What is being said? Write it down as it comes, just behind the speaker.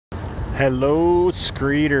Hello,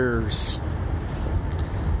 Screeters.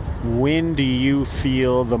 When do you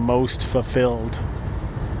feel the most fulfilled?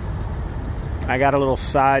 I got a little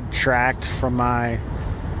sidetracked from my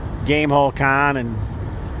Gamehole Con and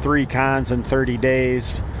 3 cons in 30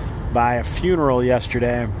 days by a funeral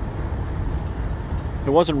yesterday. It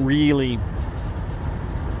wasn't really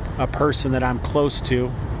a person that I'm close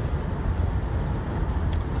to,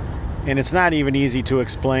 and it's not even easy to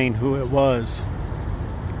explain who it was.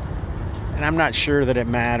 And I'm not sure that it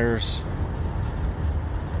matters.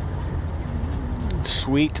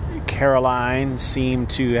 Sweet Caroline seemed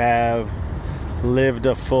to have lived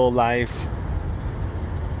a full life,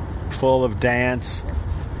 full of dance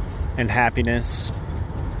and happiness,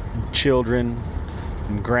 and children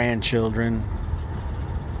and grandchildren.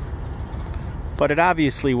 But it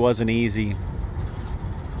obviously wasn't easy.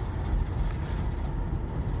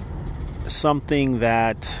 Something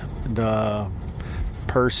that the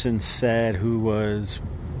person said who was,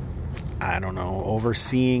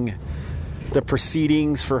 overseeing the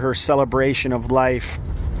proceedings for her celebration of life,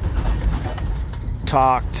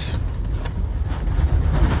 talked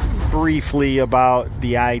briefly about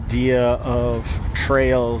the idea of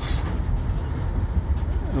trails.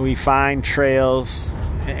 We find trails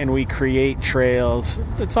and we create trails.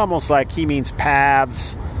 It's almost like he means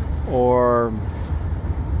paths, or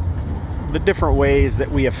the different ways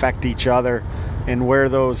that we affect each other and where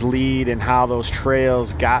those lead and how those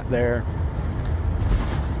trails got there.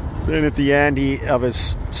 Then at the end of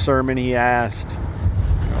his sermon, he asked,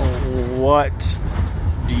 what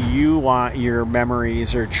do you want your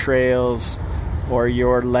memories or trails or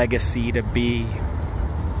your legacy to be?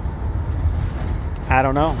 I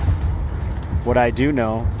don't know. What I do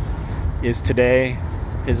know is today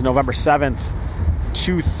is November 7th,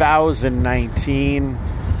 2019.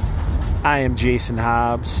 I am Jason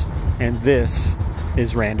Hobbs, and this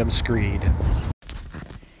is Random Screed.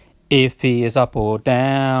 If he is up or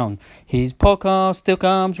down, his podcast still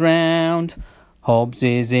comes round. Hobbs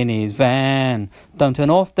is in his van. Don't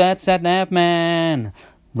turn off that sat-nav, man.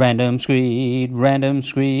 Random Screed.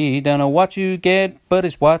 Don't know what you get, but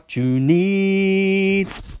it's what you need.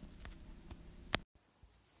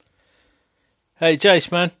 Hey,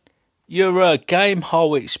 Jace, man. Your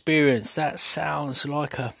Gamehole experience, that sounds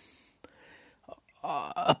like a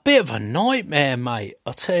bit of a nightmare, mate.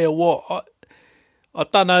 I'll tell you what, I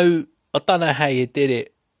don't know how you did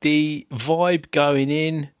it. The vibe going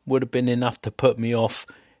in would have been enough to put me off,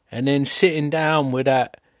 and then sitting down with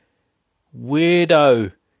that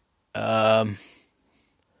weirdo, I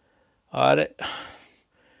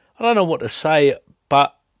don't know what to say,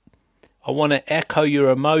 but I want to echo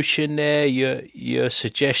your emotion there, your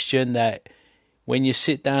suggestion that when you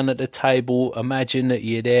sit down at the table, imagine that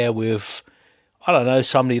you're there with, I don't know,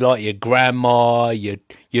 somebody like your grandma, your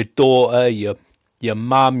daughter, your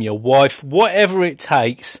mum, your wife, whatever it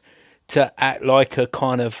takes to act like a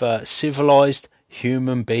kind of civilized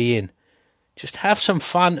human being. Just have some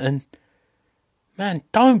fun and, man,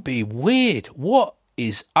 don't be weird. What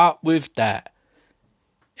is up with that?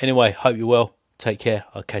 Anyway, hope you're well. Take care.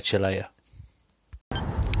 I'll catch you later.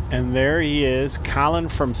 And there he is, Colin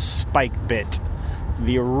from Spikebit,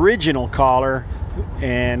 the original caller,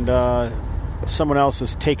 and someone else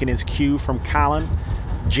has taken his cue from Colin.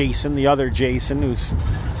 Jason, the other Jason, who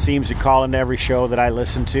seems to call into every show that I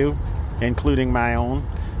listen to, including my own.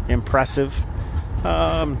 Impressive.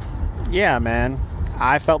 Yeah, man.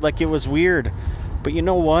 I felt like it was weird. But you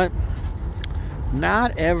know what?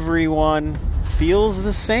 Not everyone feels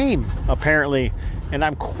the same, apparently. And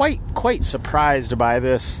I'm quite surprised by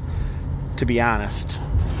this, to be honest.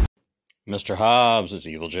 Mr. Hobbs, it's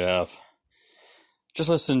Evil Jeff. Just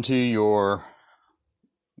listened to your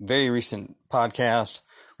very recent podcast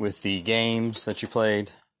with the games that you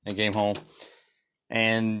played at Gamehole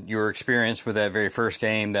and your experience with that very first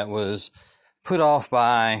game that was put off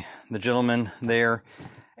by the gentleman there.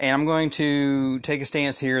 And I'm going to take a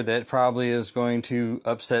stance here that probably is going to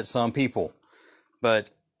upset some people, but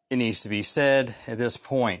it needs to be said at this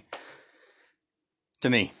point. To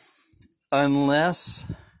me,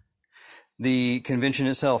 unless the convention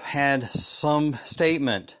itself had some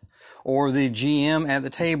statement, or the GM at the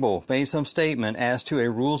table made some statement as to a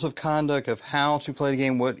rules of conduct of how to play the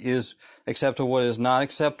game, what is acceptable, what is not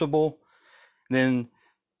acceptable, then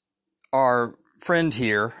our friend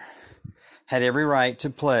here had every right to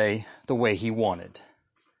play the way he wanted.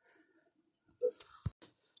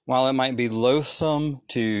 While it might be loathsome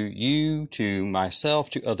to you, to myself,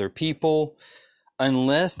 to other people,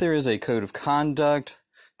 unless there is a code of conduct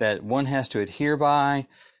that one has to adhere by,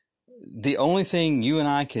 the only thing you and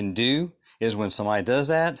I can do is when somebody does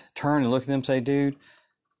that, turn and look at them and say, dude,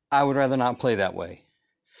 I would rather not play that way.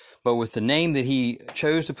 But with the name that he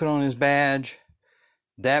chose to put on his badge,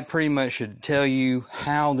 that pretty much should tell you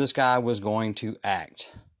how this guy was going to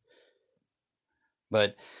act.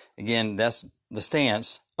 But again, that's the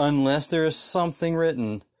stance. Unless there is something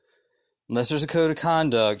written, unless there's a code of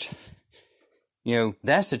conduct,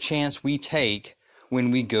 that's the chance we take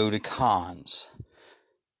when we go to cons.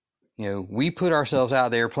 We put ourselves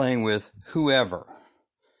out there playing with whoever.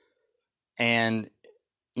 And,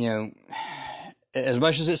 as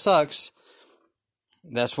much as it sucks,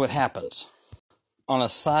 that's what happens. On a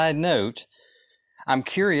side note, I'm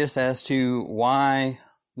curious as to why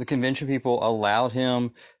the convention people allowed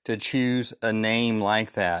him to choose a name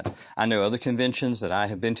like that. I know other conventions that I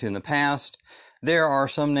have been to in the past, there are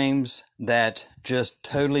some names that just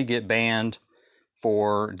totally get banned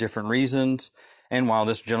for different reasons. And while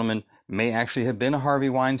this gentleman may actually have been a Harvey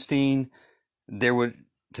Weinstein, there would,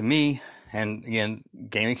 to me, and again,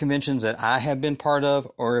 gaming conventions that I have been part of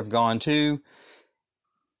or have gone to,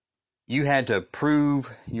 you had to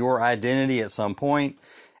prove your identity at some point,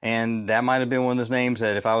 and that might have been one of those names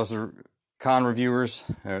that if I was the con reviewers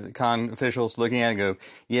or the con officials looking at it, go,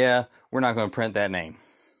 yeah, we're not going to print that name.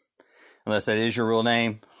 Unless that is your real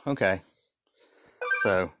name, okay.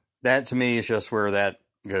 So that to me is just where that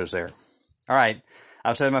goes there. All right,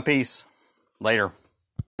 I've said my piece. Later.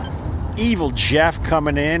 Evil Jeff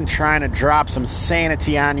coming in, trying to drop some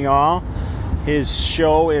sanity on y'all. His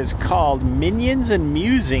show is called Minions and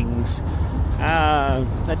Musings.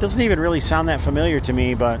 That doesn't even really sound that familiar to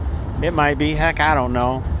me, but it might be. Heck, I don't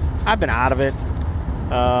know. I've been out of it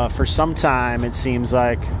for some time, it seems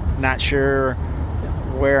like. Not sure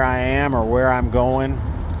where I am or where I'm going.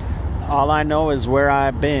 All I know is where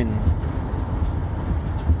I've been.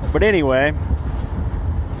 But anyway,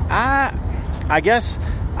 I guess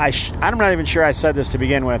I'm not even sure I said this to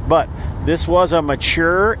begin with, but this was a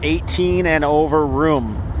mature 18 and over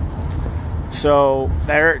room. So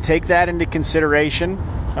take that into consideration.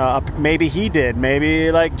 Maybe he did.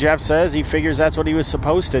 Maybe, like Jeff says, he figures that's what he was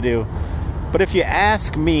supposed to do. But if you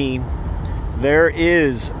ask me, there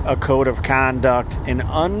is a code of conduct, an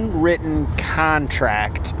unwritten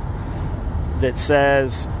contract that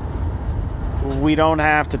says we don't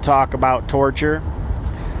have to talk about torture.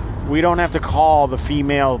 We don't have to call the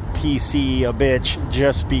female PC a bitch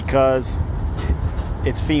just because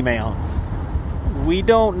it's female. We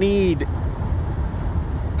don't need...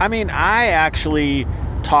 I actually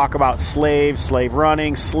talk about slave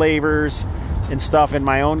running, slavers, and stuff in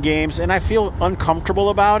my own games, and I feel uncomfortable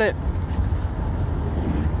about it.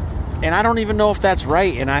 And I don't even know if that's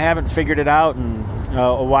right, and I haven't figured it out. And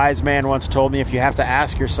a wise man once told me if you have to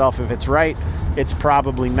ask yourself if it's right, it's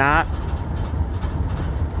probably not.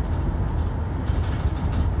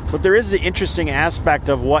 But there is the interesting aspect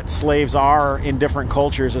of what slaves are in different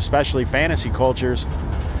cultures, especially fantasy cultures,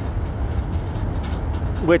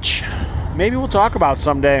 which maybe we'll talk about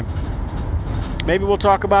someday. Maybe we'll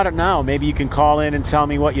talk about it now. Maybe you can call in and tell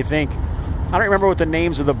me what you think. I don't remember what the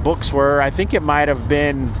names of the books were. I think it might have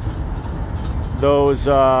been those,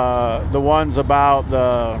 the ones about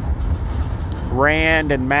the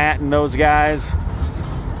Rand and Matt and those guys,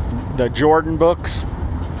 the Jordan books.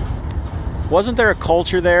 Wasn't there a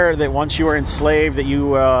culture there that once you were enslaved that you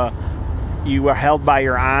were held by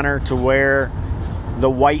your honor to wear the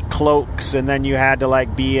white cloaks, and then you had to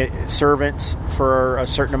be servants for a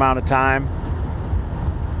certain amount of time?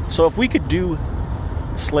 So if we could do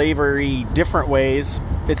slavery different ways,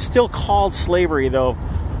 it's still called slavery though.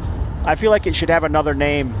 I feel like it should have another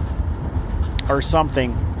name or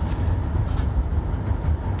something.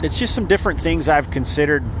 It's just some different things I've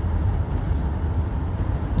considered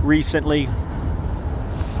recently.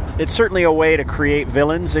 It's certainly a way to create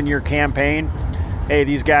villains in your campaign. Hey,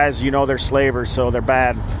 these guys, they're slavers, so they're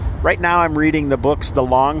bad. Right now I'm reading the books The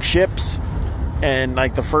Long Ships, and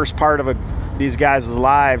the first part of these guys'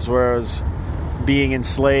 lives was being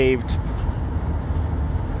enslaved.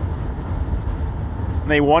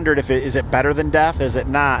 And they wondered is it better than death? Is it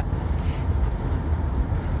not?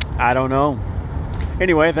 I don't know.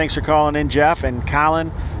 Anyway, thanks for calling in, Jeff and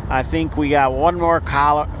Colin. I think we got one more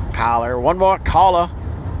caller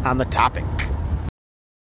on the topic.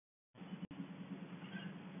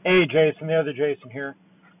 Hey, Jason, the other Jason here.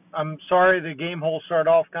 I'm sorry the game hole started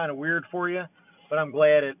off kind of weird for you, but I'm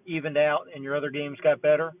glad it evened out and your other games got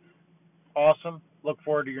better. Awesome. Look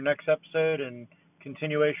forward to your next episode and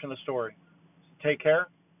continuation of the story. Take care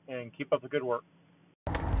and keep up the good work.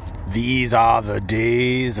 These are the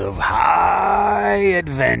days of high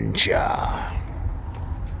adventure.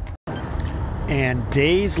 And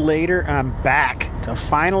days later, I'm back to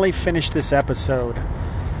finally finish this episode.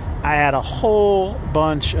 I had a whole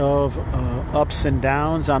bunch of ups and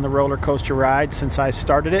downs on the roller coaster ride since I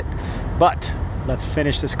started it. But let's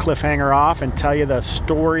finish this cliffhanger off and tell you the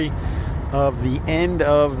story of the end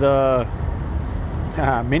of the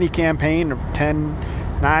mini campaign of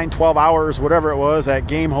 10, 9, 12 hours, whatever it was, at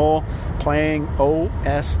Gamehole playing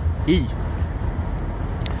OSE.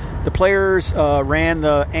 The players ran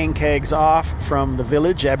the Ankegs off from the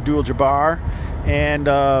village, Abdul-Jabbar, and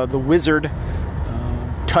the wizard,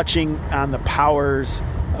 touching on the powers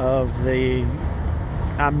of the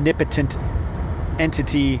omnipotent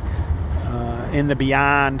entity in the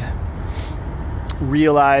beyond,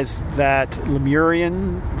 realized that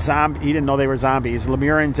Lemurian he didn't know they were zombies.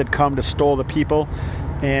 Lemurians had come to stole the people,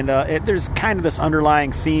 and there's kind of this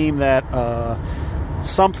underlying theme that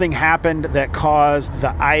something happened that caused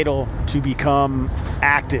the idol to become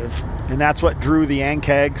active, and that's what drew the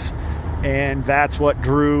Ankegs, and that's what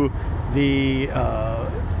drew the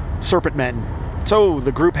Serpent Men. So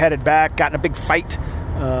the group headed back, got in a big fight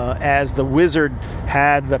as the wizard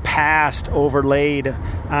had the past overlaid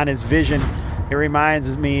on his vision. It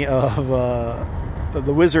reminds me of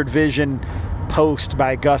the Wizard Vision post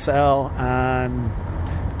by Gus L. on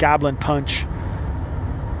Goblin Punch,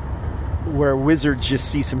 where wizards just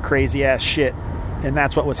see some crazy ass shit, and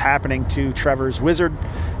that's what was happening to Trevor's wizard.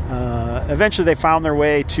 Eventually they found their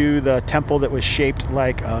way to the temple that was shaped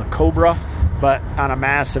like a cobra, but on a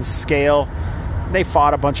massive scale. They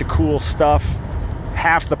fought a bunch of cool stuff.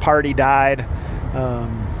 Half the party died.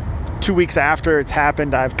 2 weeks after it's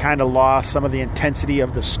happened, I've kind of lost some of the intensity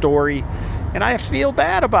of the story, and I feel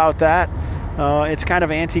bad about that. It's kind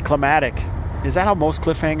of anticlimactic. Is that how most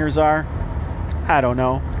cliffhangers are? I don't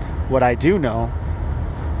know. What I do know,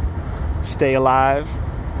 stay alive.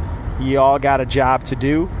 You all got a job to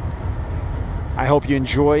do. I hope you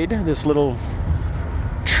enjoyed this little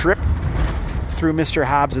trip through Mr.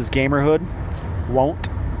 Hobbs' gamerhood. Won't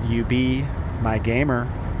you be my gamer?